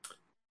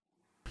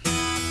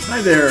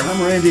Hi there, I'm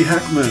Randy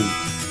Heckman.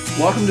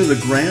 Welcome to the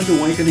Grand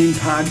Awakening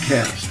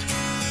Podcast.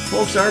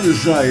 Folks, our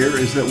desire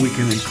is that we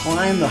can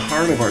incline the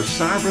heart of our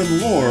sovereign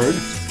Lord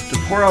to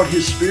pour out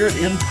His Spirit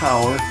in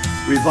power,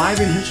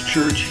 reviving His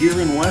church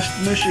here in West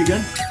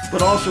Michigan,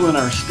 but also in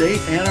our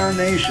state and our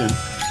nation,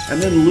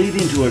 and then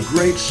leading to a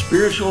great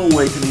spiritual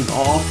awakening,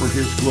 all for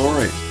His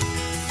glory.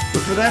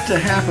 But for that to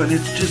happen,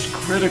 it's just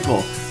critical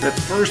that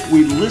first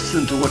we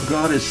listen to what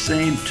God is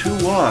saying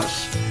to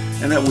us,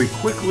 and that we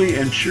quickly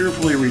and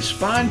cheerfully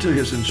respond to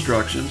His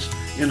instructions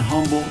in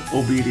humble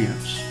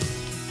obedience.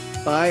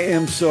 I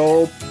am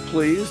so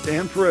pleased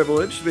and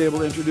privileged to be able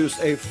to introduce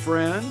a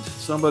friend,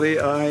 somebody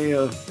I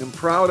am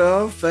proud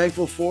of,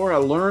 thankful for, I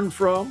learned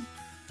from,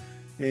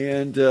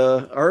 and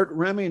Art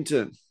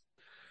Remington.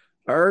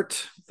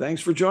 Art,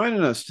 thanks for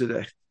joining us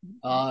today.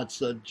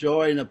 It's a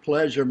joy and a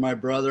pleasure, my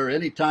brother.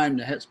 Anytime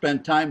to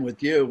spend time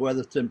with you,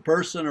 whether it's in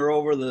person or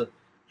over the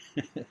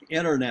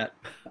internet,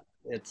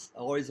 it's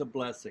always a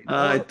blessing.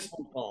 I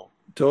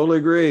totally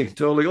agree.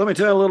 Totally. Let me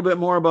tell you a little bit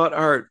more about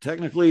Art.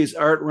 Technically, he's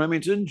Art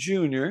Remington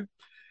Jr.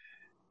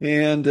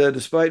 And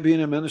despite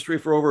being in ministry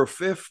for over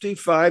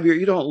 55 years,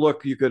 you don't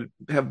look, you could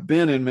have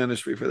been in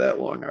ministry for that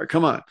long, Art.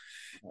 Come on.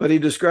 But he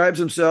describes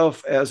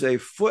himself as a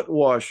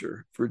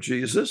footwasher for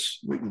Jesus.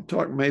 We can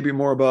talk maybe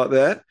more about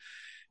that.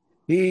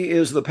 He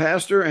is the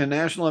pastor and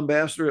national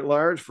ambassador at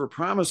large for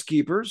Promise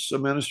Keepers, a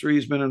ministry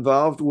he's been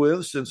involved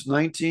with since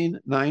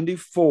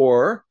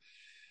 1994.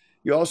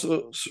 He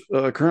also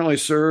currently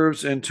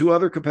serves in two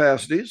other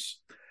capacities.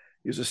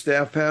 He's a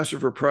staff pastor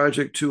for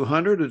Project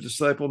 200, a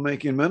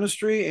disciple-making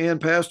ministry,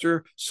 and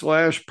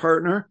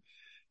pastor/partner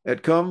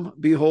at Come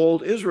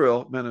Behold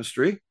Israel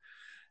Ministry.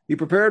 He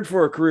prepared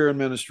for a career in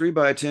ministry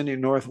by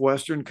attending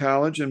Northwestern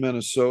College in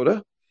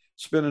Minnesota,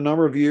 spent a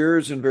number of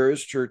years in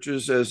various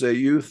churches as a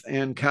youth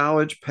and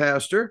college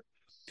pastor.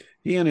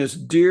 He and his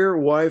dear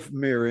wife,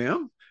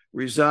 Miriam,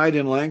 reside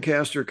in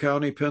Lancaster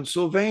County,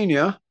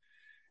 Pennsylvania.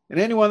 And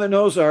anyone that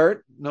knows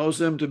Art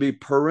knows him to be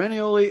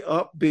perennially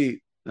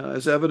upbeat,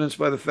 as evidenced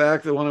by the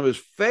fact that one of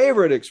his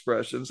favorite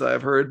expressions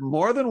I've heard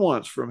more than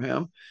once from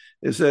him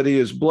is that he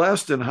is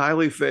blessed and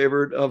highly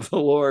favored of the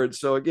Lord.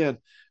 So again,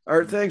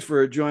 Art, thanks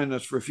for joining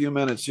us for a few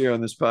minutes here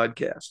on this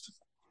podcast.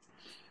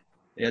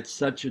 It's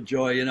such a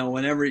joy. You know,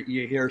 whenever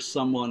you hear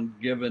someone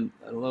given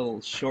a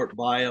little short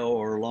bio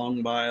or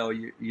long bio,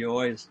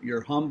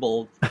 you're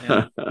humbled,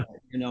 and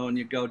and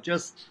you go,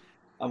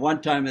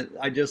 one time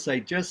I just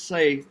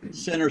say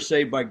sinner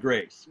saved by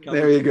grace.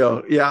 There you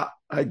go. Yeah,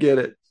 I get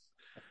it.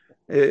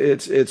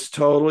 It's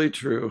totally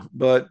true.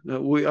 But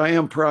I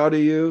am proud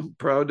of you,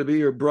 proud to be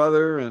your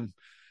brother, and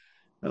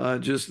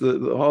just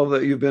all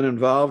that you've been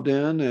involved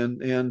in.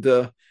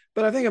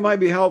 But I think it might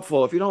be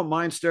helpful, if you don't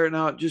mind starting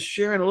out, just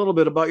sharing a little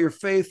bit about your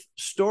faith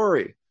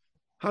story.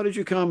 How did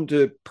you come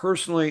to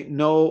personally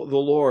know the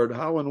Lord?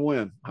 How and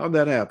when? How did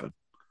that happen?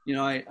 You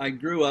know, I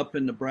grew up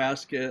in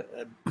Nebraska,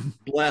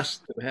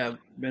 blessed to have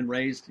been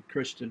raised in a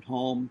Christian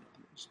home,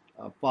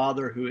 a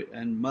father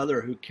and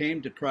mother who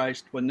came to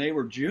Christ when they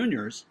were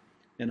juniors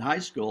in high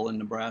school in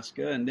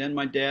Nebraska. And then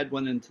my dad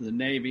went into the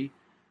Navy.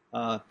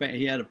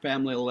 He had a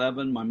family of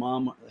 11. My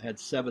mom had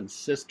 7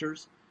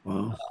 sisters.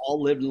 Wow.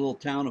 All lived in a little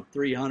town of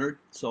 300,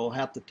 so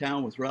half the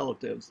town was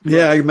relatives.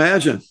 Yeah, I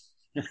imagine.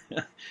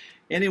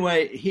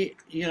 Anyway,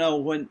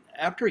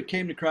 after he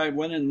came to Christ,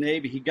 went in the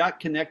Navy, he got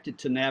connected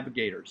to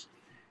navigators.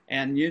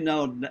 And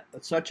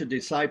such a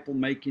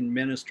disciple-making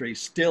ministry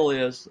still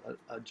is.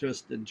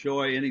 Just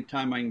enjoy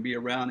anytime I can be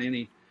around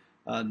any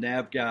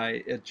nav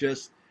guy.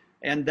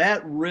 And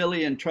that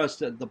really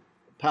entrusted the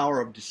power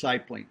of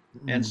discipling.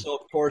 And so,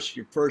 of course,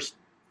 your first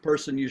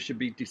person you should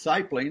be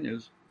discipling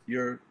is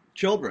your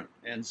children.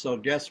 And so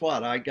guess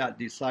what? I got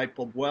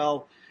discipled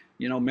well,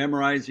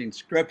 memorizing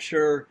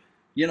scripture.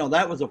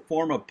 That was a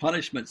form of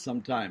punishment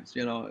sometimes.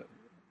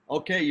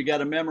 Okay, you got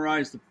to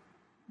memorize the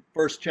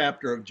first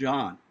chapter of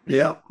John.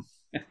 Yeah.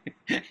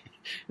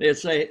 They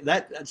say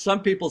that,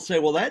 some people say,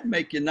 well, that'd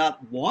make you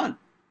not want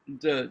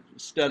to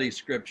study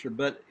scripture,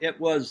 but it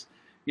was,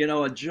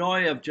 a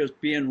joy of just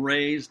being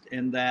raised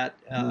in that.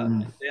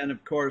 And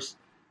of course,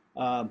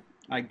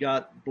 I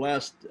got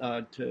blessed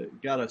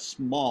got a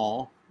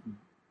small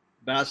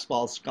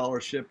basketball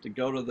scholarship to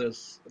go to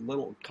this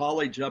little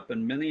college up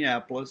in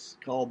Minneapolis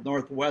called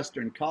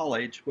Northwestern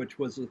College, which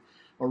was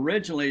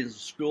originally a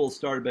school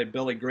started by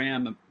Billy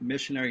Graham, a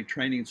missionary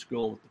training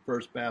school at the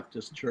First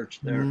Baptist Church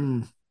there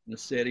in the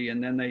city.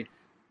 And then in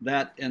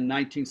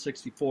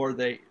 1964,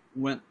 they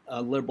went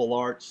liberal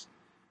arts.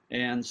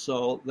 And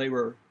so they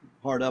were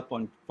hard up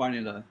on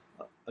finding a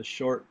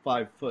short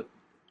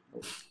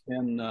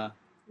 5'10"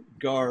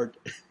 guard.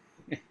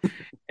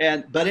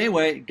 But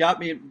anyway, got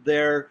me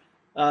there.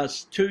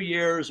 2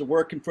 years of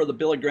working for the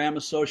Billy Graham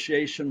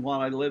Association while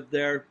I lived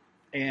there,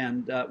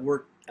 and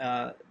worked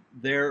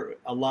there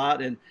a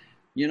lot, and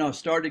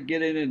started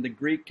getting into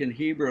Greek and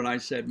Hebrew. And I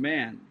said,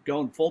 man,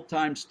 going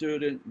full-time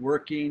student,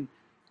 working,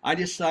 I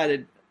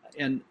decided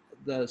in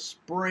the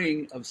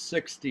spring of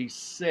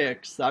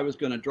 '66 I was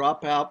going to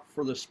drop out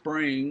for the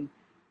spring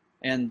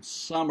and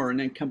summer, and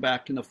then come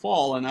back in the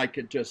fall, and I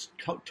could just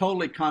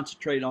totally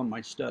concentrate on my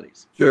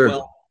studies. Sure.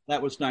 Well,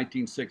 that was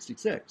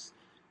 1966,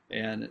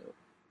 and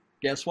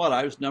guess what?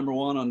 I was number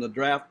one on the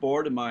draft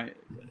board in my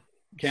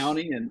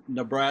county in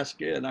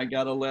Nebraska, and I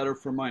got a letter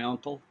from my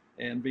uncle.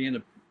 And being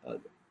a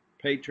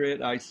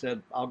patriot, I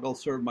said, I'll go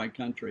serve my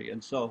country.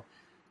 And so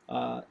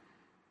uh,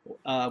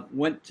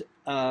 went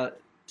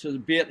to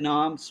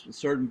Vietnam,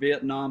 served in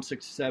Vietnam,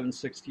 67,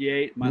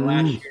 68. My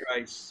last Mm. year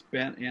I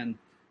spent in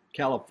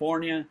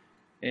California,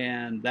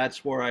 and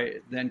that's where I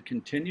then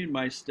continued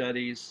my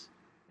studies.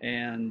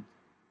 And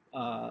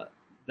uh,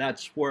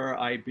 that's where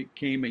I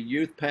became a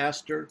youth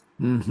pastor.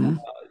 Hmm.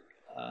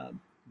 Uh,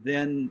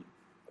 then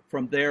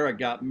from there, I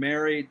got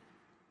married,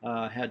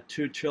 had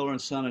two children,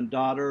 son and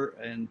daughter,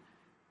 and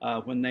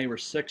when they were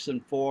 6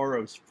 and 4,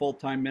 it was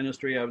full-time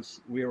ministry. I was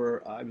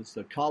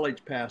the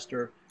college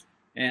pastor,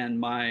 and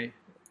my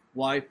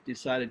wife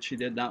decided she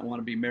did not want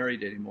to be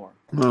married anymore.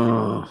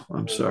 Oh,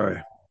 I'm So,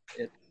 sorry.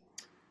 it,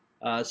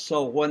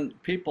 so when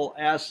people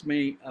ask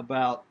me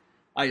about,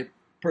 I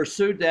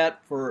pursued that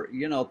for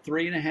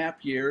 3.5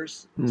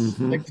 years.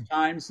 Hmm. 6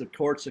 times the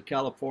courts of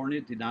California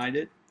denied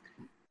it,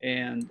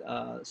 and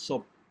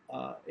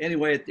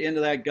anyway, at the end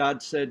of that,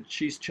 God said,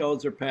 "She's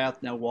chose her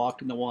path. Now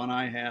walk in the one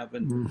I have."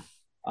 And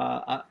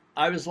Mm.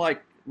 I was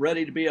like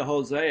ready to be a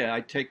Hosea.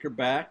 I take her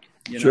back.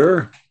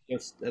 Sure.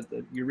 Just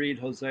you read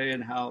Hosea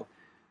and how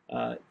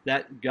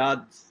that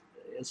God's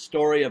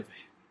story of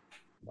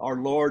our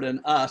Lord and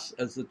us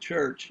as the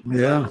church. But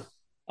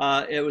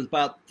Yeah. it was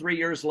about 3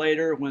 years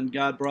later when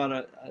God brought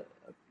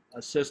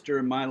a sister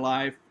in my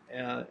life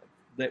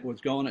that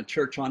was going to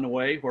Church on the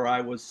Way, where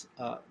I was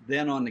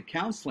then on the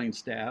counseling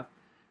staff.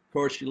 Of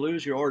course, you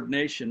lose your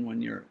ordination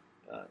when you're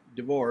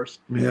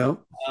divorced. Yeah.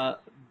 Uh,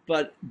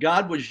 but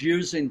God was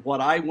using what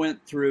I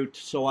went through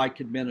so I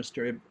could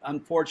minister.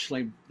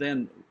 Unfortunately,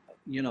 then,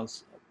 you know,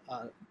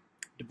 uh,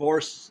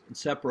 divorce and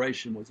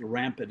separation was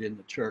rampant in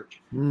the church.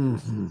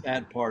 That's Hmm. the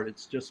sad part.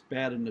 It's just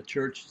bad in the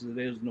church as it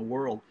is in the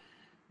world.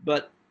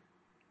 But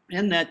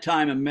in that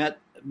time, I met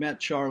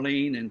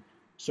Charlene, and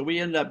so we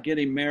ended up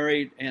getting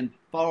married. And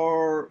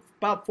for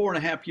about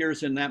 4.5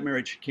 years in that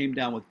marriage, she came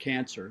down with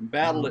cancer and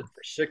battled it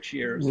for 6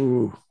 years.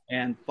 Ooh.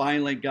 And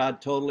finally,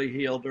 God totally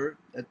healed her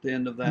at the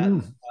end of that.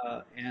 Mm.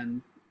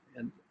 And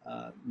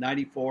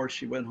 94,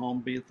 she went home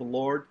to be with the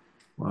Lord.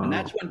 And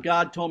that's Wow. when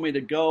God told me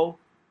to go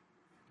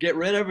get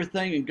rid of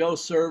everything and go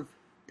serve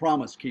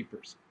Promise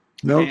Keepers.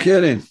 No And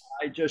kidding.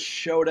 I just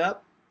showed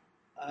up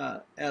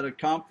at a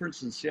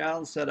conference in Seattle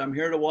and said, "I'm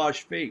here to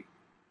wash feet."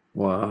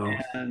 Wow.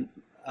 And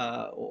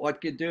what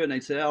could you do? And they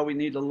said, "Oh, we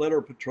need a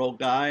litter patrol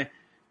guy."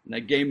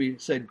 And they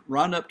said,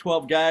 "Round up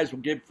 12 guys.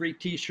 We'll give free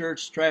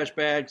T-shirts, trash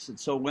bags." And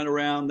so went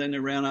around. Then they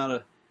ran out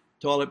of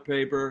toilet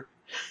paper.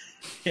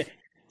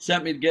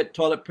 Sent me to get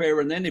toilet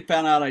paper. And then they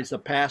found out I was a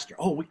pastor.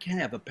 "Oh, we can't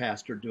have a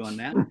pastor doing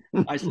that."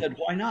 I said,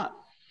 "Why not?"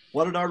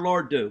 What did our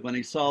Lord do when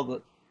he saw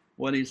that,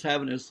 when he's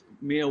having his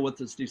meal with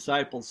his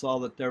disciples, saw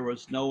that there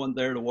was no one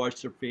there to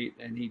wash their feet,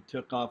 and he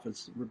took off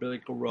his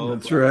rabbinical robe,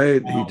 That's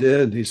right. He out.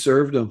 did. He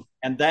served them.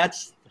 And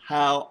that's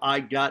how I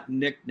got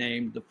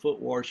nicknamed the foot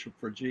washer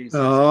for Jesus.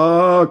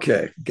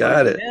 Okay. From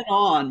Got it. then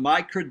on,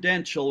 my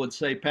credential would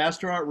say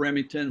Pastor Art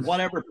Remington,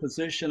 whatever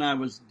position I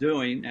was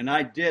doing, and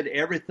I did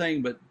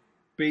everything but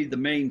be the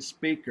main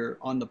speaker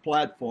on the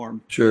platform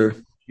for Sure.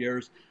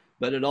 years.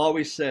 But it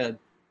always said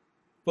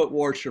foot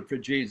washer for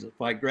Jesus.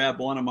 If I grab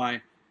one of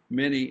my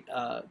many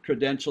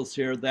credentials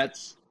here,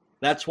 that's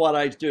what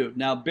I do.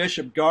 Now,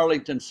 Bishop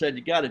Garlington said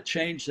you got to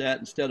change that.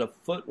 Instead of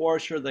foot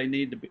washer,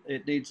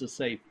 it needs to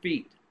say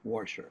feet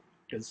washer,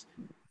 because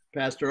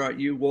Pastor Art,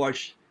 you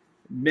wash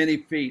many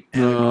feet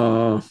at a,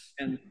 Oh,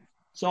 and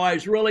so I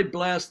was really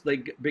blessed. They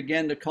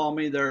began to call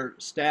me their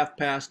staff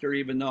pastor,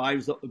 even though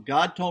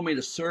God told me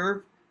to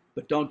serve,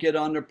 but don't get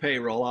on their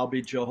payroll. I'll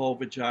be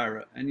Jehovah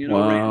Jireh. And Randy,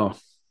 wow.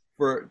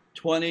 for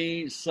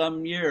 20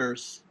 some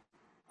years,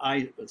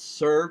 I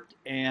served,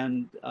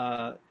 and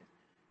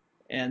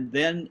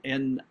then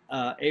in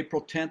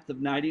April 10th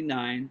of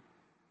 99,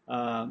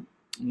 uh,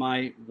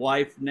 my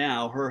wife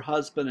now, her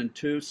husband and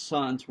two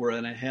sons were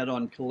in a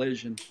head-on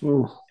collision,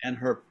 Ooh. and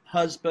her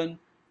husband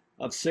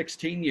of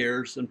 16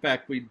 years, in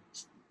fact,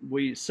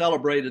 we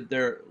celebrated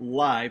their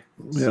life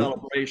Yeah.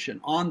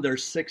 celebration on their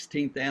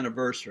 16th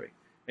anniversary,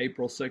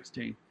 April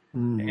 16th.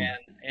 Mm.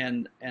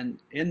 And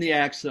in the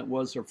accident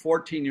was her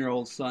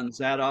 14-year-old son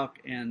Zadok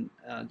and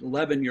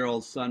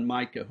 11-year-old son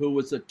Micah, who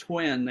was a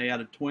twin. They had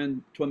a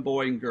twin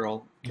boy and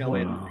girl,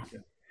 Kelly and Wow.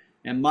 Micah.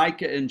 And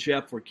Micah and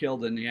Jeff were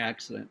killed in the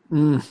accident.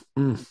 Mm.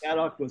 Mm.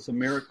 Zadok was a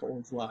miracle in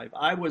his life.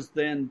 I was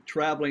then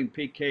traveling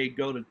PK,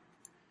 go to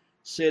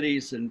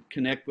cities and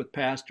connect with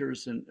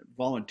pastors and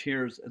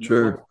volunteers in the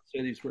Sure.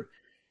 cities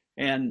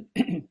and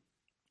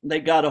they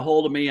got a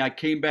hold of me. I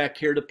came back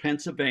here to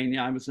Pennsylvania.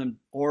 I was in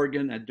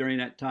Oregon during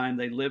that time.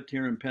 They lived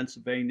here in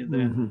Pennsylvania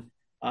then.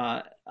 Hmm.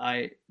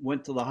 I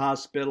went to the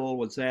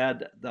hospital.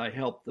 I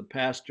helped the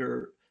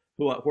pastor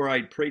where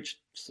I preached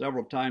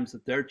several times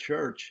at their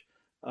church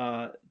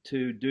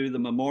to do the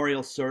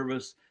memorial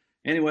service.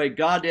 Anyway,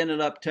 God ended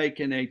up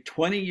taking a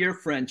 20-year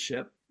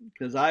friendship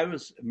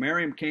because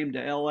Miriam came to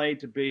LA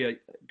to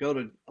go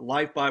to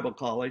Life Bible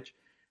College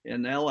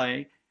in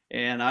LA,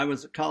 and I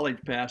was a college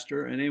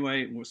pastor. And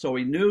anyway, so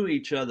we knew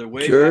each other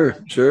way back, Sure,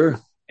 sure.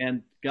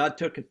 and God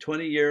took a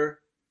 20-year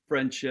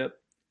friendship,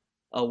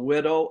 a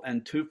widow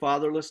and two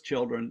fatherless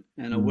children,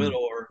 and a Mm.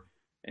 widower.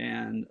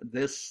 And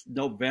this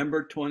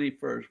November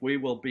 21st, we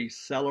will be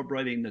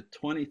celebrating the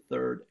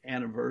 23rd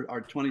anniversary,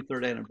 our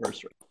 23rd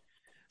anniversary.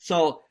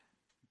 So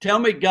tell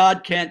me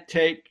God can't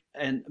take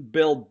and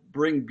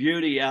bring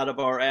beauty out of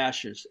our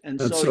ashes. And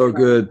That's so, so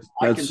good.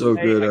 I That's can so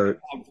say good,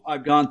 Art.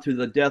 I've gone through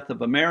the death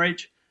of a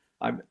marriage,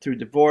 through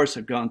divorce,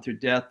 I've gone through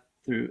death,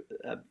 through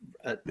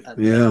a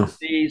Yeah,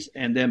 disease,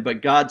 and then,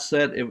 but God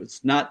said it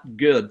was not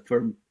good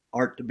for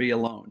Art to be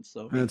alone.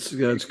 So he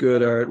that's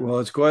good, Art. Well,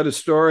 it's quite a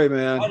story, What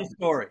man. a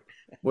story.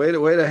 Way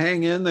to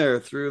hang in there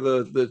through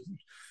the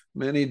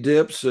many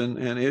dips and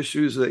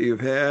issues that you've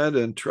had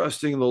and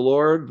trusting the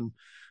Lord.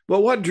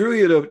 But what drew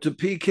you to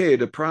PK,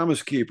 to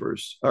Promise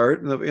Keepers,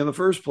 Art, in the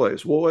first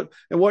place? Well,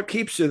 what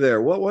keeps you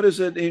there? What is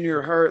it in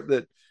your heart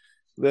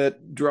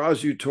that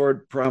draws you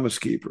toward Promise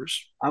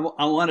Keepers? I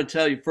want to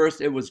tell you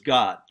first, it was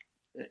God.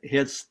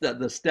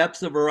 The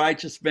steps of a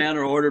righteous man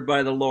are ordered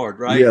by the Lord,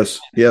 right? Yes,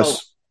 So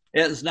yes.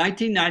 it was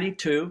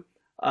 1992.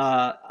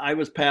 I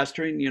was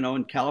pastoring,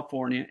 in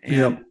California,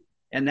 Yep.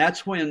 and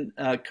that's when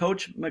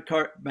Coach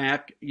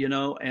Mac,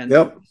 and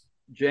Yep.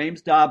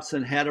 James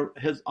Dobson had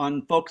his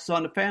on Focus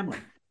on the Family,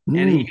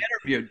 and he Mm.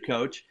 interviewed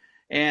Coach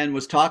and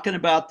was talking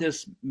about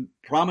this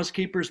Promise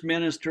Keepers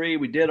ministry.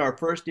 We did our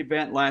first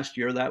event last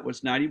year. That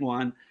was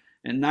 91.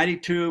 And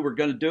 92, we're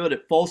going to do it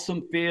at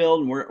Folsom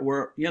Field,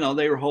 and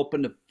they were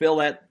hoping to fill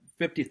that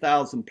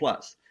 50,000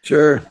 plus.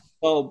 Sure.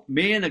 So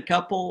me and a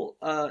couple,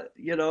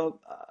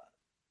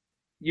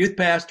 youth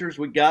pastors,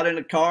 we got in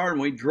a car and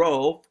we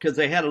drove because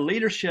they had a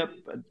leadership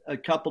a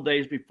couple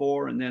days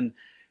before, and then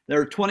there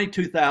were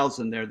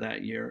 22,000 there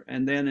that year,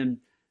 and then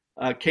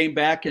came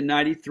back in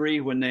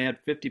 93 when they had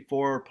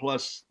 54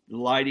 plus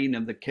lighting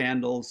of the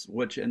candles,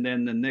 and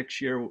then the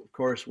next year, of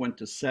course, went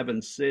to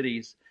 7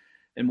 cities,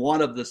 and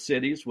one of the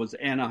cities was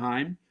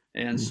Anaheim,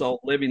 and so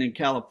living in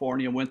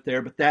California, went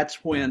there, but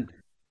that's when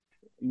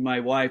my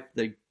wife,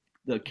 the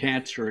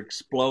cancer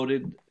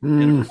exploded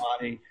in her Mm.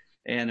 body,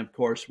 and of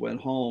course went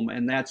home,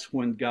 and that's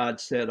when God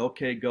said,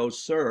 okay, go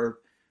serve.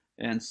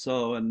 And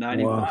so in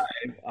 95, Wow.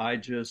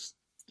 I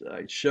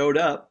showed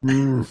up.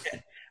 Mm.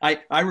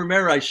 I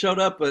remember I showed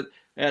up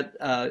at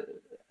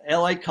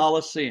LA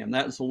Coliseum.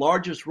 That was the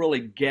largest really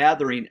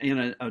gathering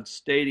in a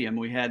stadium.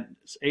 We had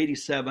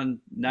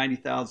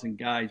 90,000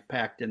 guys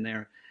packed in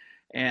there,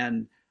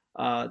 and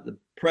the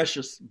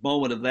precious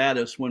moment of that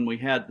is when we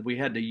had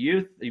the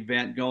youth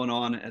event going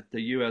on at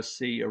the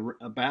USC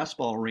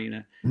basketball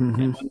arena, and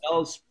Hmm. when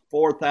those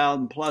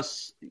 4,000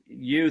 plus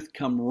youth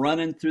come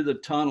running through the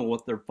tunnel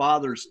with their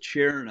fathers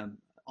cheering them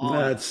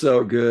on. That's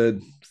so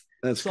good.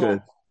 That's good.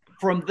 So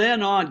from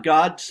then on,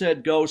 God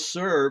said, "Go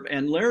serve,"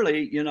 and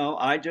literally,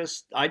 I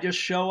just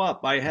show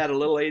up. I had a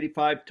little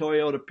 '85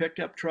 Toyota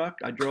pickup truck.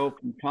 I drove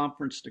from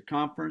conference to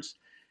conference,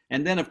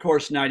 and then, of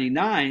course,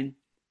 '99.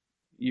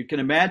 You can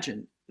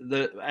imagine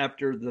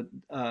after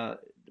the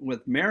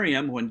with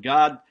Miriam, when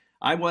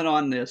I went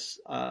on this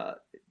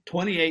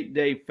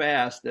 28-day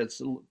fast.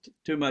 That's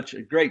too much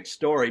a great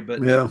story,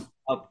 but Yeah.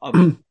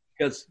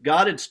 because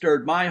God had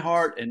stirred my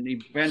heart, and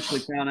eventually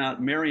found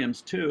out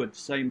Miriam's too at the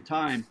same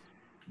time,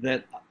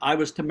 that I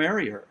was to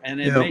marry her, and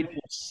it Yeah. made no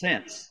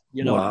sense,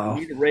 for Wow.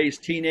 me to raise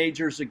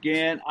teenagers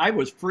again. I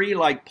was free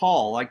like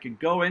Paul; I could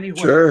go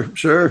anywhere Sure,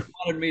 sure. He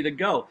wanted me to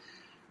go.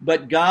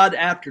 But God,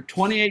 after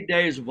 28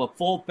 days of a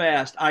full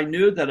fast, I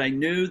knew that I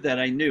knew that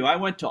I knew. I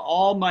went to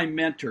all my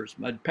mentors,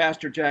 my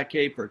Pastor Jack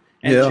Hayford,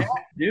 and Yeah.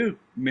 Jack knew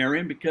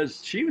Miriam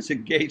because she was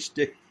engaged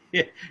to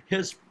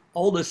his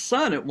oldest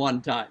son at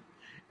one time.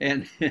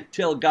 And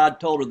until God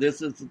told her,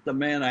 this isn't the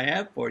man I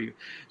have for you.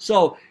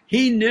 So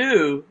he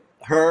knew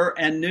her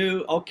and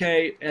knew,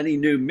 okay, and he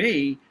knew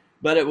me,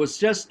 but it was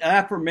just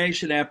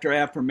affirmation after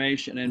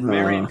affirmation. And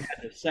Miriam Uh,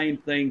 had the same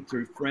thing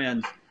through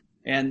friends.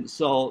 And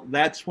so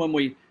that's when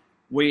we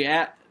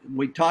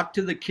talked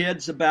to the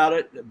kids about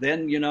it.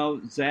 Then,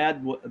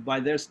 Zad, by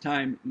this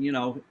time,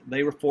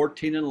 they were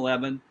 14 and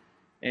 11,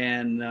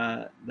 and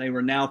they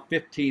were now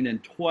 15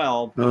 and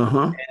 12,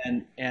 uh-huh.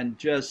 and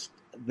just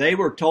they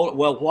were told,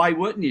 well, why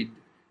wouldn't you?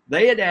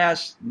 They had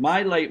asked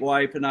my late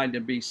wife and I to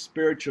be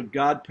spiritual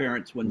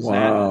godparents when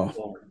Zad was Wow.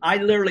 born. I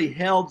literally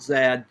held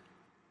Zad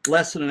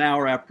less than an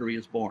hour after he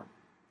was born,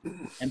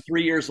 and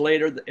 3 years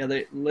later,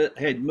 they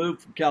had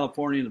moved from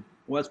California to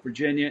West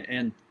Virginia,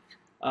 and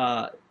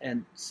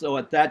so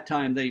at that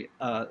time,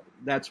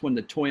 that's when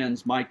the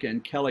twins, Micah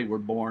and Kelly, were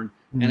born.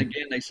 And Mm.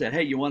 again, they said,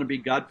 "Hey, you want to be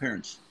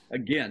godparents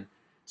again?"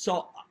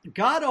 So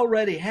God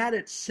already had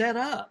it set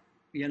up,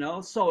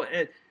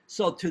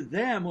 So to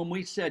them, when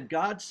we said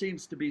God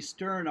seems to be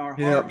stirring our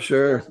Yep, heart,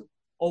 sure.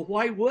 oh,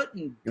 why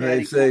wouldn't They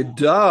Daddy say,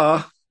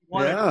 duh.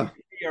 wanted Yeah.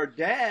 to be our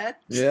dad?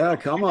 So Yeah,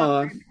 come why not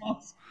on. bring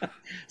him?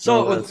 So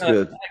Oh, it was that's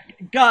good.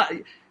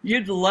 God.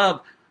 You'd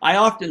love. I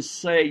often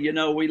say,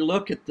 we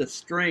look at the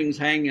strings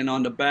hanging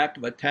on the back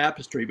of a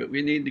tapestry, but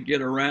we need to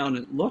get around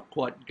and look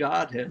what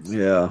God has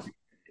Yeah,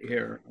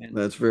 here. And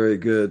that's very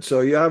good. So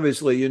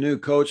you knew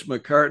Coach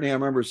McCartney. I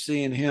remember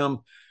seeing him.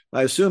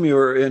 I assume you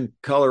were in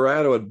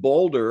Colorado at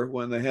Boulder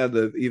when they had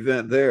the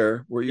event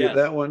there. Were you at yes,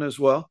 that one as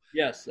well?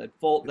 yes,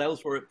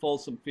 those were at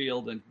Folsom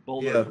Field and Yeah,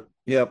 Boulder.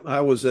 yeah.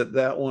 I was at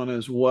that one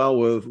as well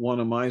with one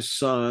of my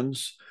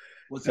sons.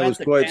 Was That that was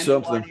the quite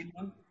candle something. lighting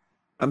one?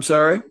 I'm When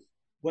sorry.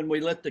 when we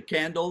lit the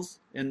candles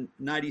in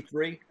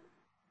 '93?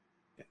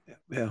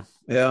 Yeah,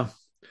 yeah.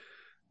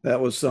 That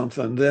was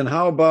something. Then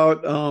how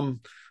about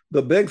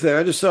the big thing?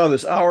 I just saw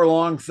this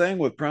hour-long thing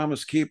with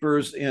Promise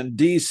Keepers in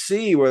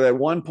DC where they had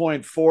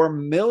 1.4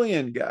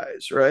 million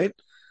guys, right?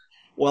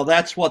 Well,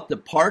 that's what the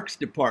Parks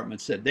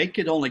Department said. They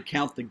could only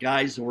count the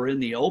guys that were in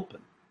the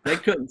open. They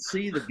couldn't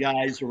see the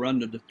guys who were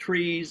under the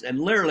trees. And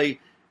literally,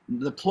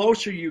 the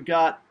closer you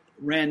got,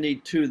 Randy,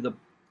 to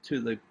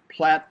the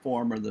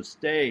platform or the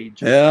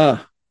stage, Yeah,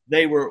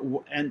 they were,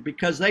 and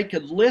because they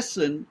could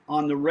listen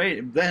on the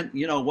radio. Then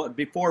what,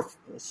 before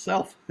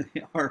self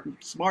or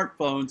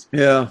smartphones,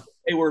 yeah.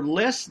 they were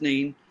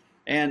listening,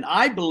 and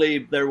I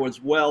believe there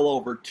was well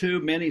over two.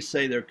 Many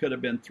say there could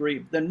have been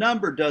three. The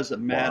number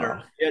doesn't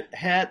matter.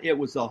 Wow. It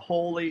was a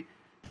holy,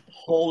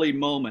 holy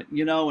moment.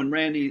 And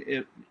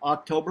Randy,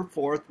 October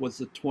 4th was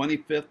the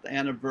 25th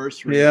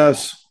anniversary.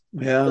 Yes.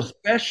 The Yeah.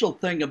 special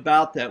thing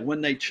about that,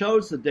 when they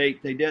chose the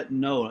date, they didn't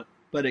know it,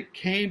 but it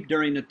came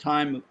during the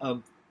time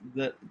of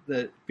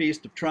the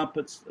Feast of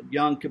Trumpets,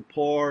 Yom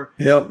Kippur,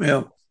 Yep.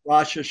 Yep.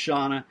 Rosh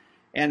Hashanah,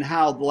 and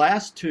how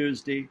last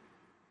Tuesday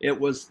it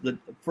was the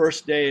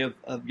first day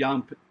of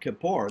Yom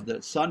Kippur,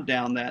 the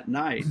sundown that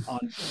night on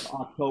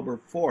October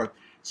 4th.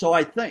 So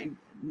I think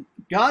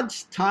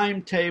God's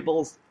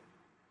timetables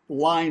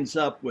lines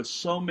up with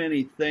so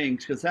many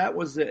things, because it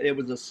was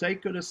a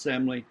sacred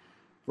assembly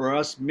for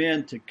us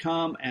men to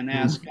come and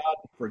ask God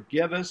to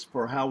forgive us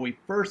for how we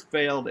first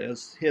failed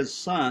as his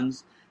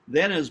sons,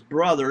 then as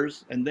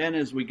brothers, and then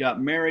as we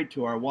got married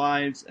to our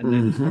wives, and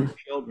then to Hmm. our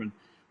children.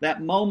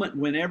 That moment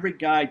when every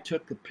guy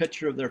took the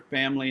picture of their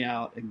family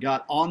out and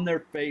got on their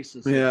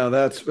faces, and Yeah,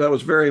 that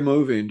was very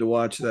moving to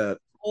watch that.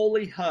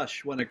 holy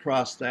hush went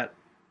across that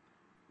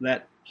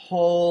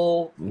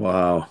whole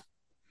Wow.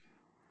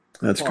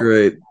 That's park.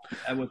 great.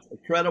 That was an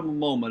incredible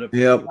moment of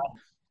Yep.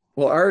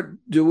 Well, Art,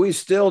 do we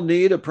still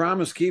need a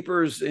Promise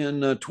Keepers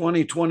in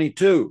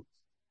 2022?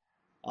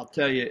 I'll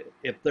tell you,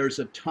 if there's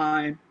a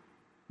time,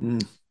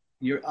 Mm.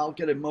 I'll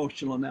get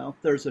emotional now.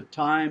 If there's a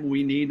time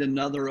we need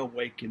another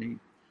awakening,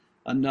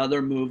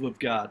 another move of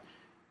God.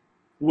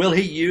 Will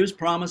he use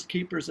Promise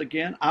Keepers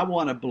again? I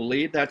want to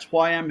believe. That's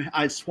why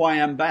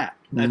I'm back.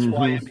 That's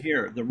why Hmm. I'm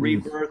here. The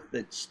rebirth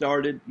that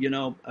started,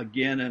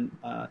 again,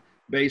 and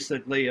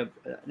basically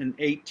in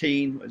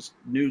 18 was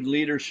new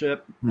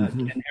leadership. Hmm.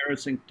 Ken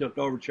Harrison took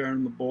over chairman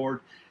of the board,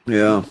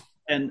 Yeah.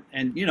 and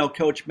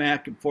Coach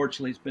Mack,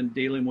 unfortunately, has been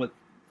dealing with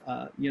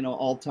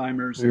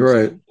Alzheimer's, and You're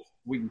so right.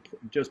 we can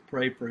just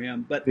pray for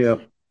him. But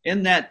Yep.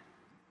 in that,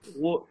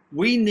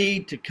 we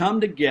need to come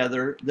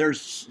together.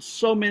 There's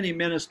so many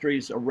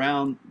ministries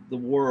around the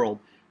world.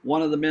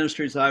 One of the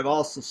ministries I've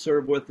also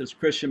served with is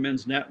Christian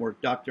Men's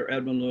Network, Dr.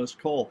 Edwin Lewis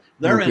Cole.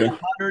 They're in Okay.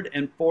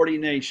 140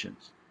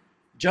 nations.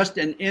 Just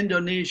in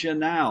Indonesia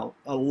now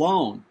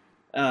alone,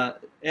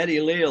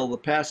 Eddie Leal, the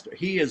pastor,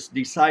 he is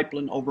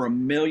discipling over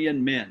 1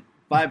 million men,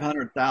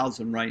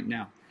 500,000 right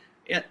now.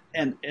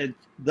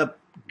 The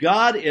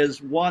God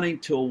is wanting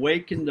to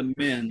awaken the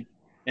men.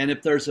 And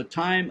if there's a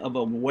time of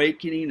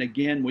awakening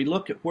again, we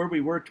look at where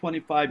we were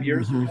 25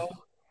 years Hmm. ago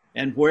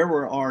and where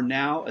we are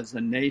now as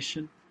a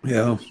nation.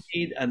 Yeah.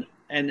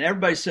 And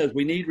everybody says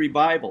we need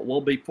revival.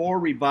 Well, before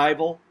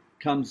revival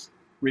comes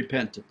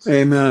repentance.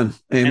 Amen.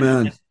 And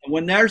Amen.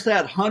 when there's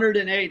that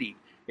 180,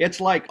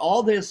 it's like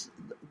all these,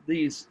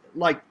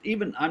 like,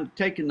 even I'm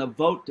taking the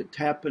vote that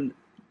happened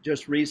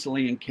just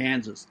recently in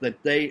Kansas,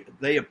 that they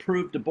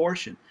approved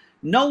abortion.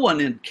 No one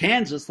in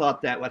Kansas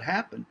thought that would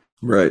happen.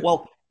 Right.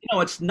 Well,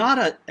 it's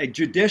not a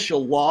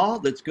judicial law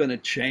that's going to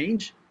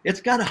change.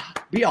 It's got to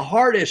be a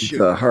heart It's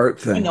issue. a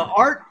heart When thing. the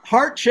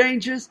heart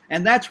changes,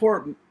 and that's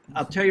where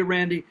I'll tell you,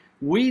 Randy,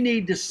 we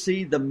need to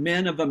see the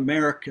men of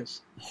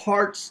America's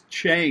hearts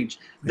change.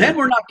 Yeah. Then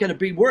we're not going to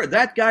be worried.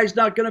 That guy's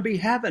not going to be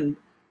having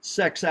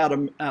sex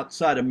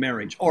outside of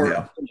marriage, or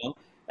Yeah.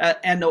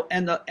 and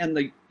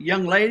the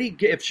young lady,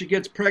 if she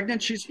gets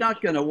pregnant, she's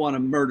not going to want to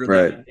murder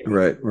Right. that baby.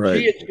 Right. She Right.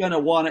 is going to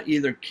want to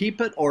either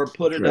keep it or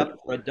put That's it right. up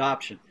for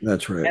adoption.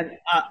 That's right. And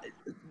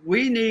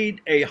we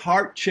need a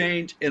heart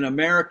change in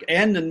America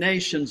and the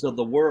nations of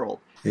the world.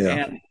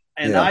 Yeah.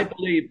 And Yeah. I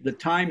believe the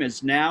time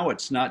is now.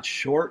 It's not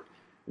short.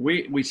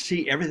 We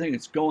see everything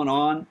that's going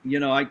on.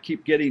 I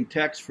keep getting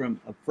texts from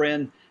a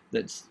friend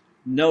that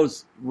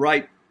knows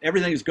right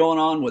everything's going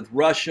on with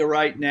Russia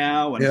right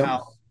now, and Yep.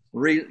 how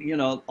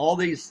all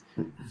these.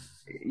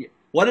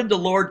 What did the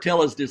Lord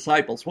tell his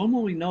disciples? When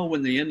will we know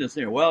when the end is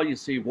near? Well, you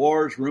see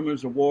wars,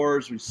 rumors of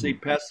wars. We see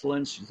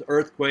pestilence,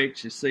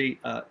 earthquakes. You see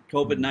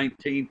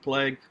COVID-19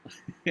 plague.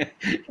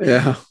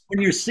 Yeah.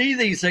 When you see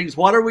these things,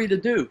 what are we to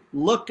do?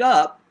 Look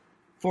up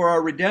for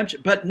our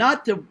redemption, but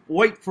not to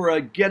wait for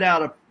a get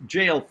out of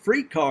jail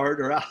free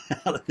card or out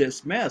of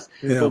this mess.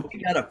 Yeah. But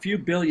we got a few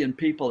billion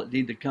people that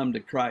need to come to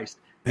Christ.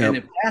 And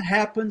Yep. if that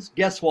happens,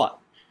 guess what?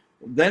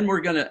 Then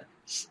we're going to,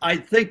 I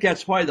think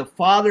that's why the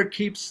Father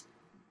keeps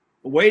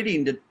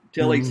waiting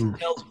till he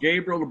tells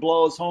Gabriel to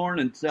blow his horn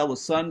and tell the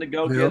Son to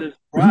go get his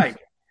bride.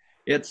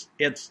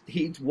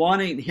 He's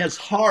wanting, his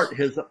heart,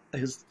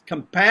 his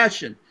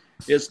compassion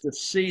is to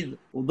see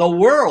the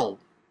world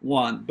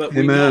one. But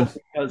we know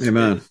because we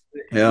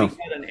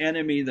got an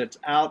enemy that's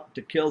out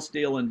to kill,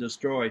 steal, and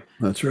destroy.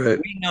 That's right.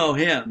 We know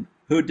him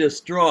who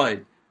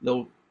destroyed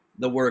the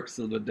works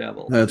of the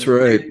devil. That's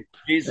right.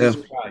 Jesus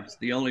Christ,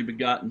 the only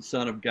begotten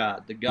Son of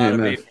God, the God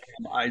of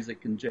Abraham,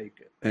 Isaac, and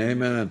Jacob.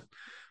 Amen.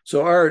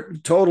 So,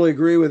 Art, totally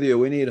agree with you.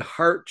 We need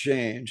heart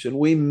change, and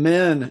we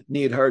men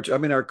need heart. I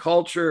mean, our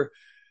culture,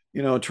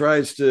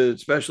 tries to,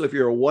 especially if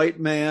you're a white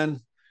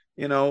man,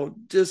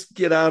 just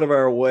get out of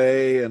our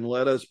way and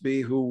let us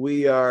be who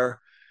we are,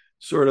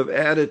 sort of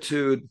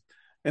attitude.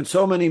 And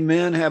so many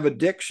men have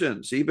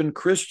addictions, even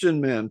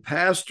Christian men,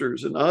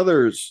 pastors, and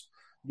others.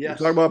 Yes.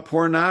 Talk about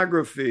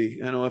pornography.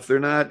 If they're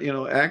not,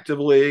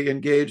 actively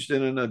engaged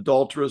in an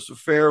adulterous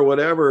affair or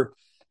whatever,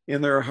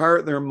 in their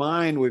heart, their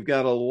mind, we've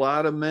got a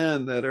lot of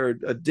men that are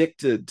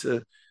addicted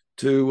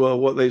to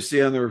what they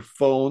see on their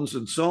phones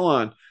and so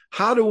on.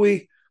 How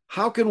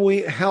can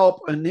we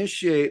help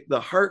initiate the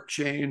heart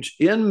change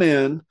in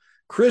men,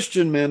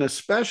 Christian men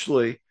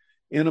especially,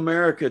 in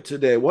America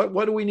today?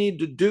 What do we need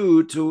to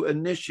do to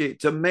initiate,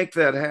 to make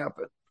that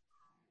happen?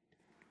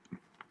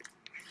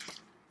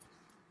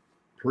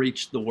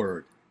 Preach the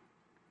word.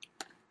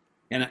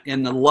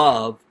 And the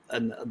love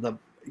and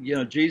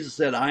Jesus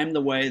said, I'm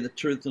the way, the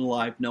truth, and the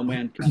life. No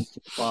man comes to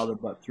the Father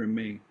but through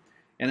me.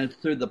 And it's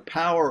through the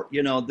power,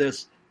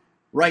 this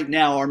right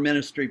now our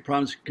ministry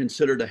probably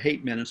considered a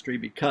hate ministry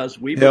because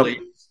we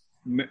believe,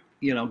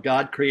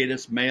 God created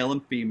us male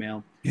and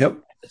female. Yep.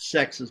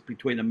 Sex is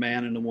between a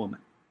man and a woman.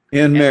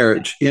 In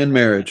marriage,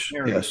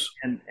 yes.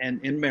 And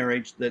in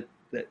marriage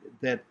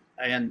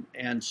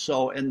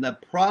so in the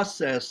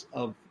process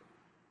of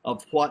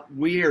what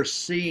we are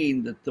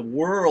seeing that the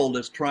world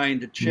is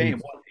trying to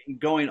change,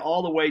 going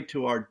all the way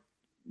to our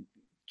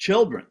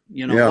children,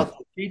 what they're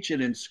teaching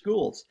in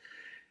schools.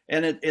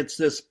 And it's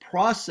this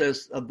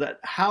process of that.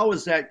 How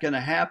is that going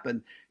to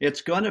happen?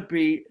 It's going to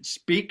be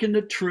speaking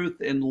the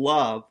truth in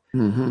love.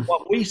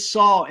 What we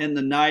saw in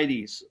the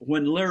 90s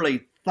when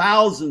literally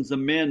thousands of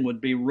men would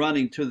be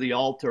running to the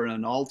altar in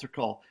an altar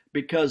call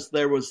because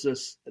there was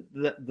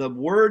the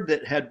word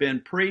that had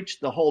been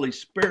preached, the Holy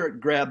Spirit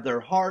grabbed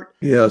their heart.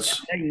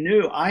 Yes. They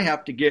knew, I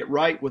have to get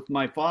right with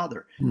my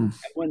Father. And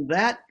when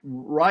that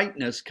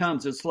rightness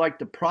comes, it's like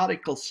the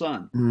prodigal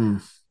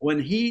son. When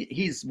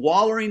he's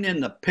wallowing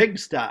in the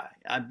pigsty,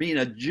 being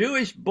a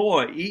Jewish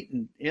boy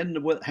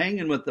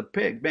hanging with the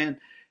pig, man,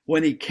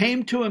 when he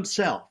came to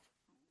himself,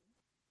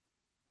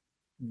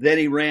 then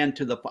he ran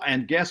to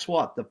and guess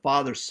what? The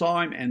Father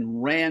saw him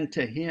and ran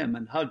to him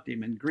and hugged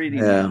him and greeted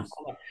him.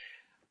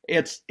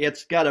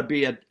 It's got to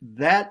be at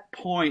that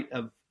point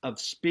of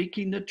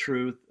speaking the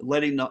truth,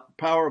 letting the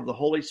power of the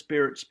Holy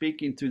Spirit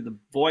speaking through the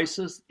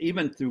voices,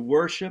 even through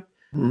worship.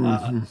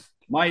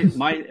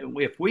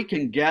 If we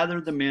can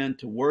gather the men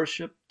to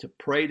worship, to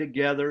pray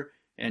together,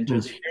 and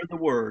just hear the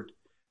word,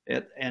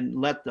 and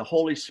let the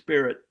Holy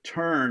Spirit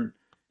turn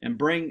and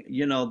bring,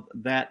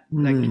 that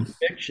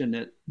conviction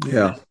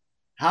that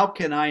how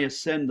can I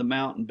ascend the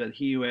mountain, but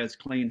he who has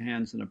clean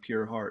hands and a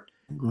pure heart?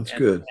 That's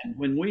good. And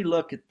when we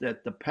look at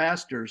that, the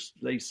pastors,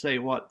 they say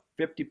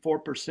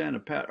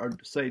 54% or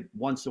say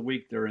once a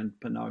week they're in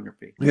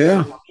pornography.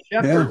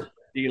 Shepherds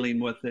dealing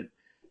with it.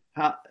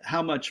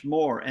 How much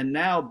more? And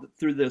now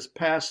through this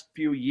past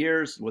few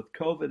years with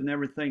COVID and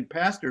everything,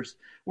 pastors,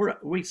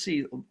 we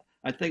see,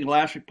 I think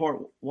last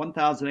report,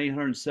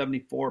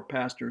 1,874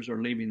 pastors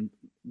are leaving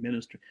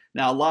ministry.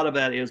 Now, a lot of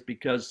that is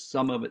because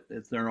some of it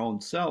is their own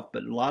self,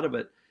 but a lot of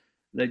it,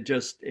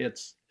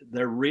 it's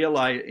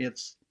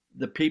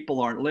the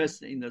people aren't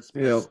listening.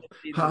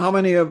 How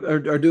many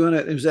are doing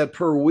it? Is that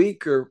per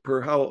week or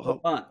per how? Per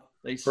month.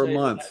 They say per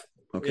month.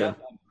 Okay. Yeah.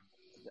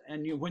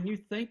 And when you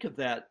think of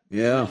that,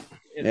 and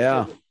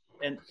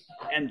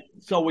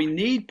so we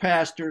need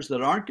pastors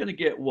that aren't going to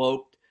get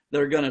woke.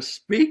 They're going to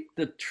speak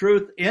the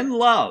truth in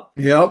love.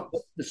 Yep.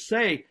 To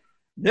say,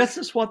 this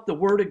is what the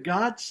Word of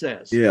God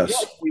says.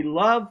 Yes. We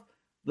love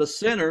the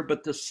sinner,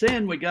 but the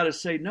sin, we got to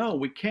say, no,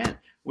 we can't.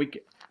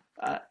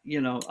 I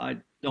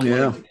don't.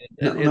 Yeah.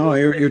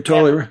 You're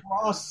totally right.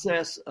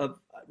 Process of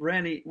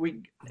Randy,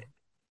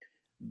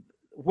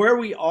 where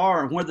we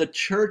are and where the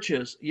church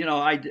is.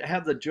 I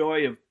have the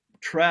joy of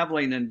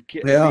traveling and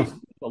getting a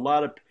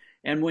lot of,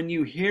 and when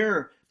you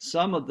hear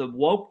some of the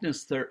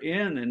wokeness they're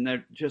in, and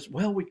they're just,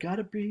 we got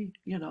to be,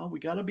 we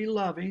got to be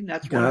loving.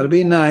 That's got to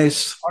be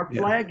nice. Our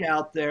flag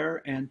out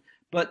there,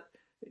 but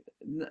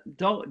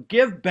don't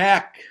give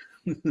back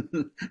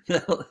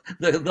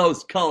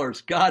those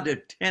colors God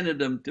intended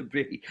them to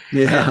be, and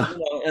Yeah.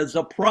 as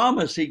a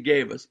promise He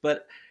gave us.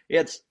 But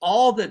it's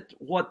all that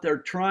what they're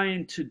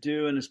trying to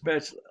do, and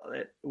especially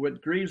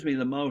what grieves me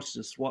the most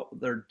is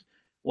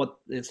what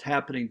is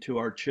happening to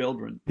our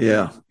children.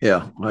 Yeah.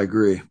 Yeah. I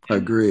agree. I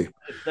And agree.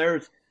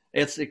 there's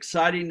it's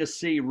exciting to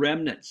see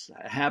remnants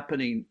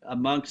happening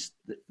amongst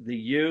the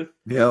youth,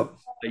 Yep.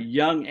 the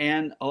young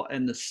and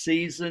the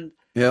seasoned.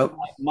 Yep.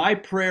 My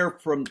prayer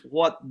from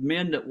what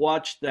men that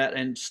watched that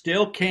and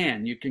still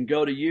can, you can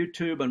go to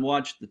YouTube and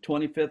watch the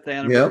 25th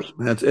Yep. anniversary,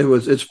 It's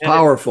and it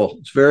powerful.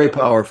 It's very it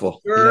will powerful.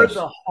 stir Yes.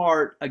 the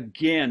heart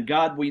again.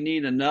 God, we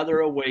need another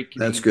That's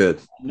awakening, good.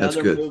 That's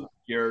another good. move of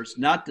yours.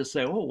 Not to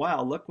say, oh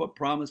wow, look what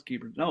Promise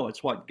Keepers. No,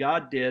 it's what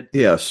God did.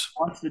 Yes.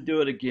 Wants to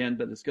do it again,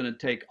 but it's going to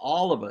take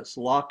all of us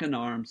locking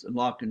arms and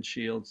locking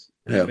shields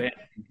and Yeah.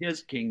 advancing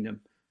His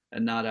kingdom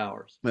and not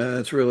ours.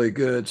 That's really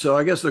good. So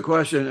I guess the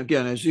question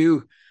again, as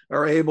you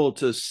are able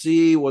to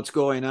see what's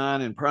going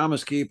on in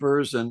Promise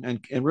Keepers and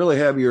really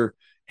have your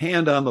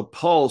hand on the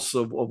pulse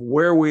of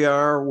where we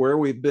are, where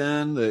we've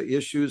been, the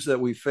issues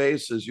that we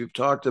face, as you've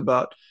talked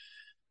about,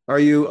 are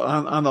you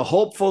on the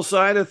hopeful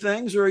side of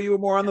things, or are you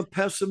more on the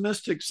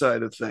pessimistic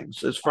side of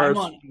things as far I'm as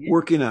on.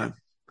 working on?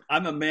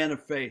 I'm a man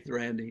of faith,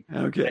 Randy.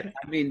 Okay.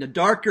 I mean, the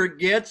darker it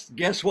gets,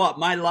 guess what?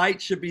 My light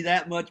should be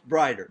that much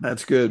brighter.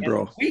 That's good, And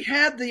bro. we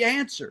have the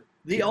answer,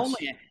 the Yes. only,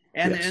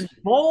 Yes. and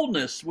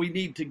boldness. We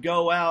need to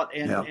go out,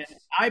 Yeah. and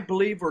I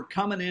believe we're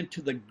coming into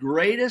the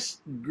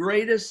greatest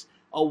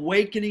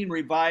awakening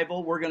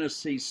revival. We're going to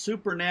see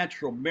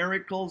supernatural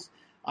miracles.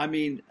 I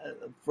mean,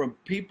 from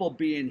people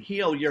being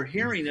healed. You're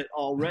hearing it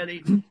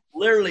already,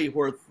 literally,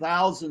 where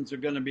thousands are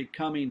going to be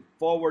coming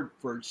forward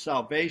for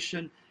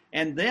salvation.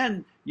 And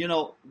then,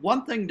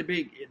 one thing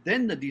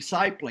then the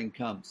discipling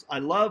comes. I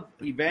love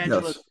Yes.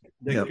 evangelists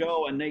that Yep.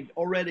 go and they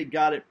already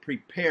got it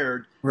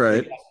prepared. They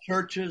Right. got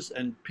churches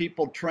and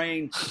people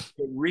trained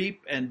to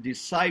reap and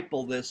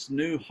disciple this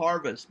new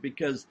harvest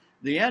because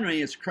the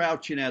enemy is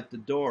crouching at the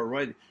door,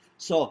 right?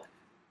 So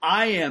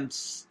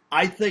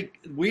I think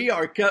we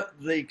are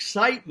the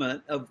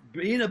excitement of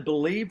being a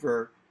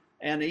believer.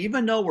 And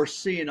even though we're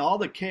seeing all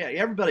the chaos,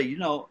 everybody,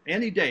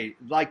 any day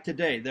like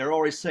today, they're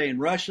always saying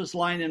Russia's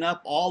lining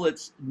up all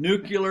its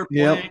nuclear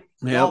Yep. planes.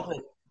 Yep.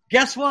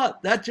 Guess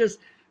what? That just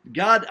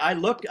God. I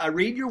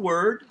read your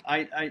word.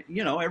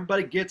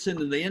 Everybody gets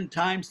into the end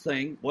times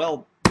thing.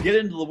 Well, get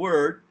into the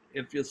word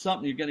if it's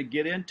something you're going to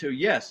get into.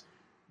 Yes,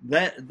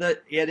 that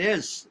it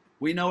is.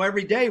 We know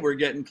every day we're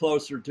getting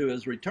closer to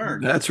His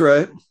return. That's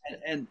right.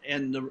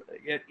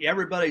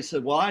 Everybody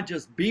said, "Well,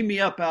 just beam me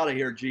up out of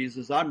here,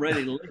 Jesus. I'm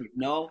ready to leave."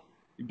 No,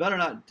 you better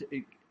not.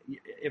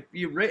 If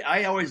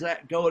I always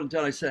go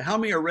until I said, "How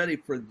many are ready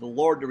for the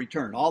Lord to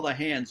return?" All the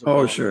hands are Oh,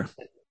 going. sure.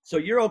 So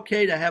you're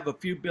okay to have a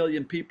few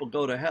billion people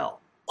go to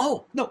hell.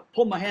 Oh no,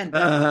 pull my hand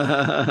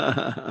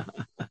back.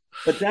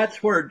 But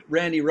that's where,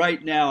 Randy,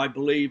 right now, I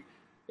believe,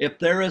 if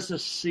there is a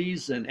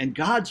season, and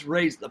God's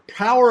raised the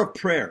power of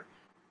prayer.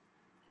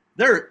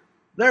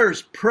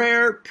 There's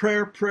prayer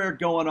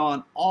going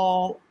on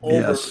all over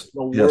Yes.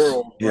 the Yes.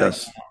 world right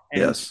Yes. now.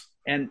 Yes.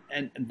 And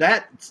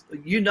that,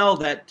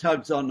 that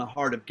tugs on the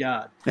heart of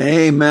God.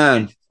 Amen.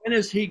 And when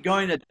is He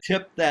going to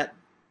tip that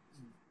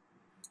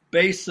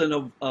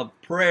basin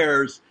of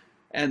prayers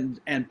and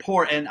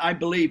pour? And I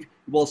believe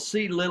we'll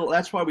see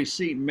that's why we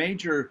see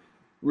major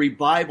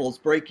revivals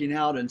breaking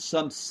out in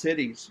some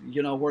cities,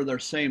 where they're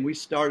saying we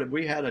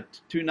had a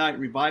 2-night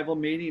revival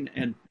meeting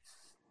and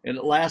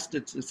it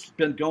lasted. It's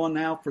been going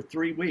now for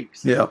 3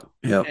 weeks. Yep.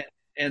 Yep.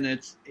 And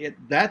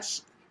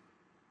that's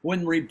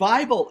when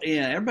revival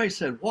in. Everybody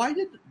said, why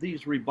did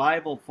these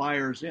revival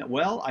fires in?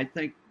 Well, I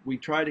think we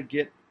try to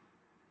get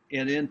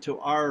it into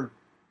our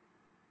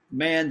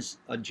man's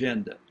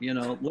agenda.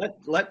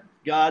 Let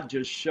God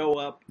just show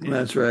up.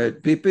 That's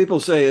right. People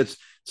say it's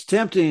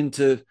tempting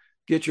to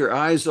get your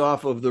eyes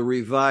off of the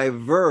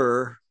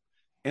reviver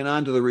and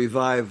onto the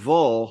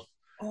revival.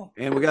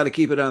 And we got to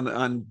keep it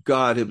on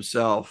God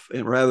Himself,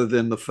 and rather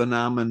than the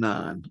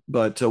phenomenon.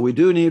 But we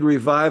do need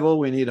revival.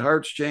 We need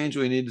hearts changed.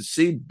 We need to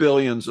see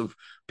billions of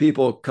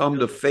people come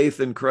to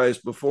faith in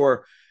Christ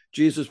before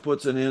Jesus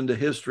puts an end to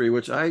history.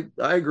 Which I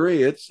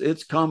agree,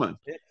 it's coming.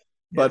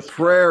 But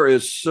prayer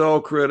is so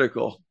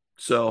critical.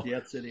 So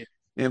yes, it is.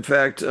 In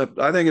fact, I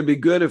think it'd be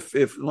good if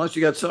unless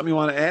you got something you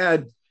want to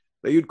add,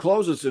 that you'd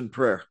close us in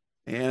prayer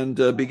and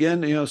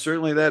begin.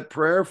 Certainly that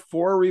prayer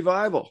for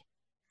revival.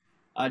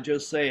 I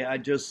just say,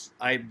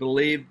 I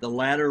believe the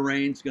latter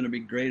rain is going to be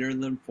greater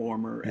than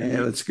former. And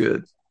yeah, that's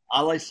good.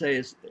 All I say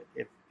is,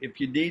 if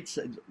you need,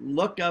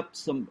 look up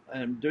some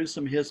and do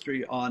some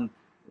history on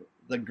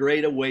the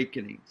Great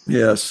Awakenings.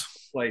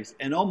 Yes. Place,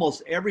 and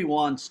almost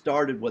everyone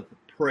started with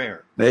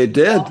prayer. They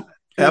did.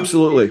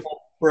 Absolutely.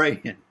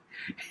 Praying,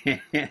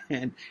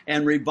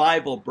 and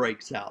revival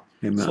breaks out.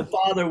 Amen. So,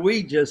 Father,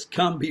 we just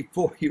come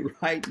before you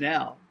right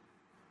now,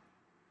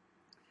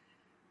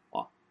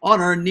 on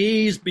our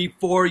knees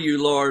before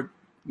you, Lord,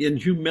 in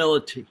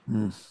humility.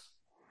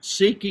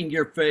 seeking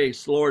your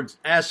face, Lord,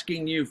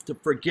 asking you to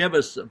forgive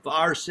us of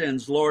our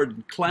sins, Lord,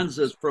 and cleanse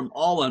us from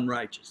all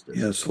unrighteousness.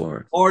 Yes,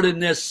 Lord. Lord, in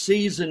this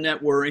season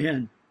that we're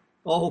in,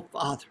 oh,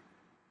 Father,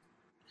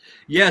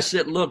 yes,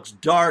 it looks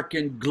dark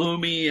and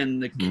gloomy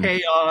and the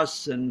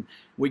chaos, and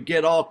we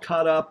get all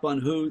caught up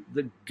on who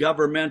the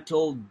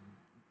governmental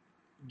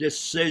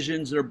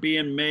decisions are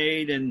being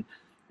made, and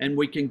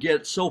we can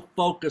get so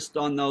focused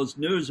on those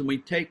news, and we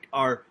take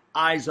our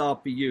eyes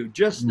off of you.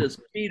 Just as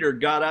Peter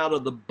got out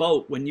of the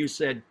boat when you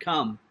said,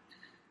 come.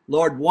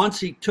 Lord, once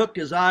he took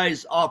his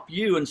eyes off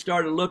you and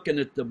started looking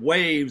at the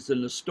waves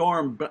and the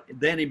storm,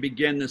 then he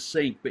began to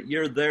sink, but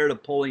you're there to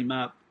pull him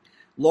up.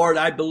 Lord,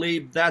 I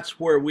believe that's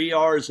where we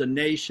are as a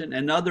nation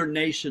and other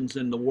nations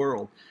in the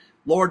world.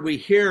 Lord, we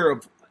hear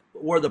of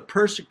where the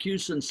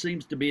persecution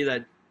seems to be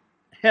that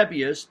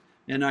heaviest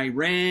in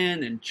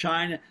Iran and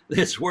China.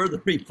 That's where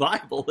the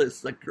revival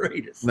is the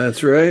greatest.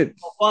 That's right.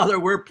 So, Father,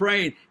 we're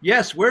praying.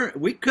 Yes,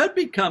 we could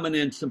be coming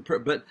in some,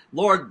 but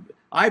Lord,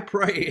 I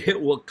pray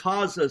it will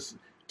cause us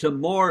to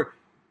more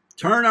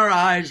turn our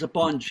eyes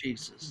upon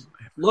Jesus.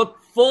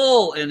 Look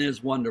full in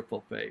his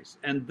wonderful face.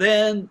 And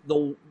then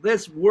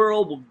this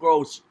world will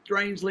grow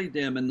strangely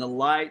dim in the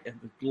light of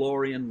the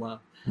glory and love.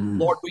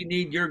 Lord, we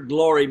need your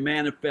glory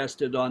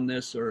manifested on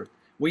this earth.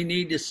 We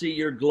need to see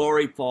your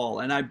glory fall.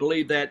 And I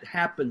believe that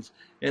happens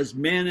as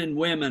men and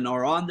women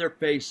are on their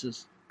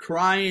faces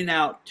crying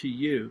out to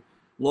you,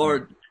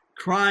 Lord,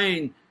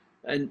 crying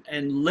and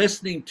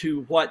listening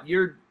to what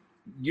you're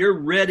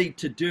ready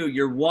to do,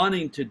 you're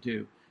wanting to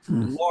do.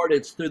 And Lord,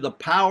 it's through the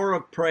power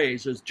of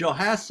praise, as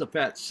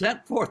Jehoshaphat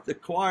sent forth the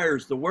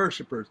choirs, the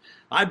worshipers.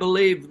 I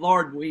believe,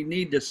 Lord, we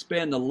need to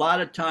spend a lot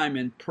of time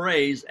in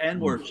praise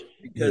and worship,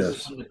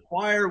 because when the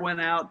choir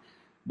went out,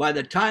 by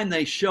the time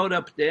they showed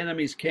up at the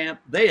enemy's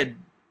camp, they had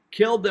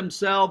killed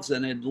themselves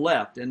and had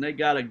left, and they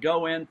got to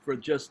go in for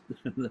just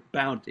the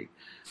bounty.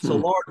 So,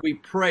 Lord, we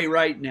pray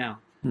right now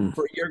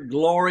for your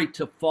glory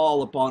to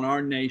fall upon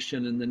our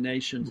nation and the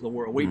nations of the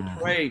world. We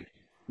pray,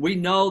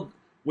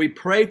 we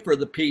pray for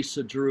the peace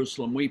of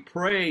Jerusalem. We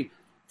pray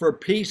for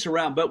peace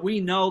around, but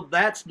we know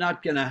that's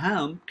not going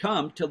to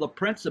come till the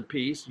Prince of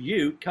Peace,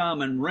 you,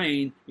 come and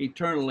reign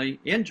eternally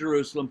in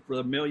Jerusalem for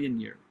 1,000,000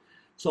 years.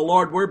 So,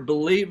 Lord, we're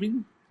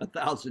believing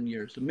 1,000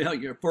 years,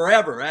 1,000,000 years,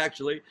 forever,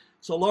 actually.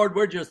 So, Lord,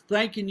 we're just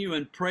thanking you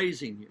and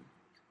praising you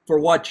for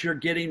what you're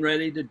getting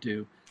ready to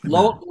do.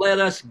 Don't let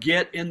us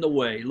get in the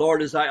way.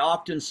 Lord, as I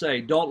often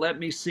say, don't let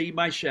me see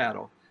my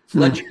shadow.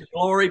 Let your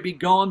glory be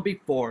going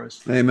before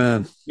us.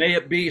 Amen. May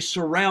it be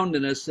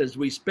surrounding us as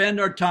we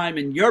spend our time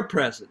in your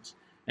presence.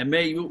 And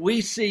may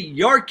we see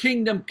your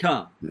kingdom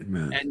come.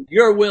 Amen. And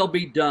your will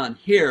be done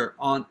here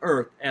on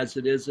earth as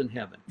it is in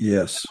heaven.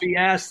 Yes. We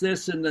ask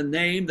this in the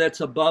name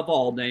that's above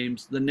all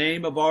names, the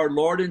name of our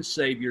Lord and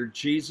Savior,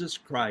 Jesus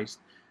Christ,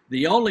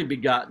 the only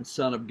begotten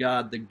Son of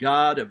God, the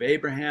God of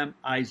Abraham,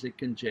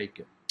 Isaac, and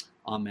Jacob.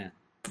 Amen.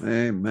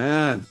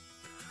 Amen.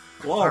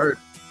 Lord.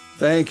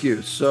 Thank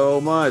you so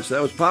much.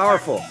 That was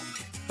powerful.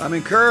 I'm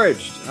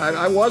encouraged.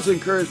 I was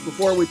encouraged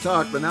before we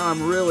talked, but now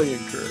I'm really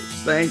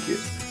encouraged. Thank you.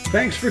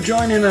 Thanks for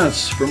joining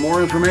us. For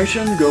more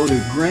information, go to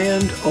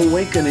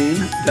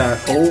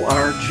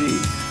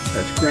grandawakening.org.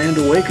 That's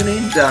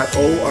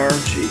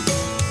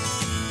grandawakening.org.